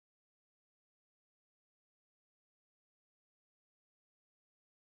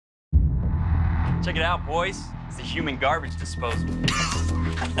Check it out, boys. It's the human garbage disposal.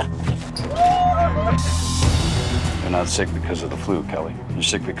 You're not sick because of the flu, Kelly. You're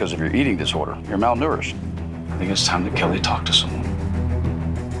sick because of your eating disorder. You're malnourished. I think it's time that Kelly talk to someone.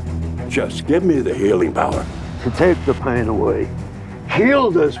 Just give me the healing power to take the pain away.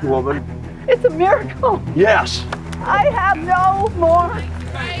 Heal this woman. It's a miracle. Yes. I have no more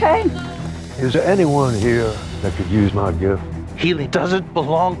pain. Is there anyone here that could use my gift? Healing doesn't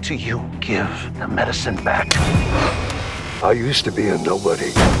belong to you. Give the medicine back. I used to be a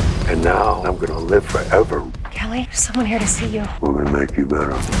nobody, and now I'm gonna live forever. Kelly, there's someone here to see you. We're gonna make you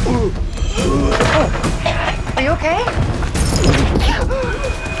better. Are you okay?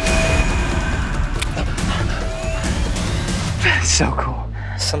 So cool.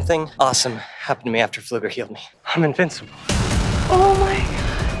 Something awesome happened to me after Fluger healed me. I'm invincible. Oh my God.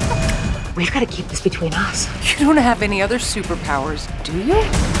 We've got to keep this between us. You don't have any other superpowers, do you?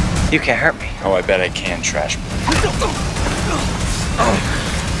 You can't hurt me. Oh, I bet I can, Trash.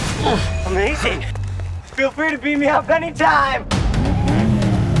 Amazing. Feel free to beat me up anytime.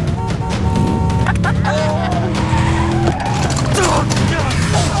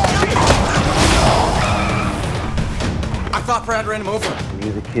 I thought Brad ran him over. Are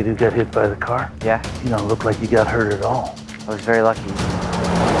you the kid who got hit by the car? Yeah, You don't look like you got hurt at all. I was very lucky.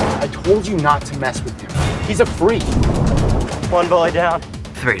 I told you not to mess with him. He's a freak. One bully down.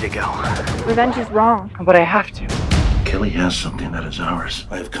 3 to go. Revenge is wrong. But I have to. Kelly has something that is ours.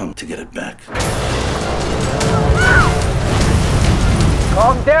 I have come to get it back.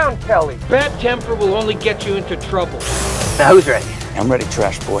 Calm down, Kelly. Bad temper will only get you into trouble. Now who's ready? I'm ready,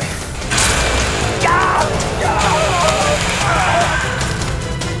 Trash Boy.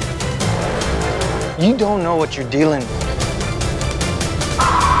 You don't know what you're dealing with.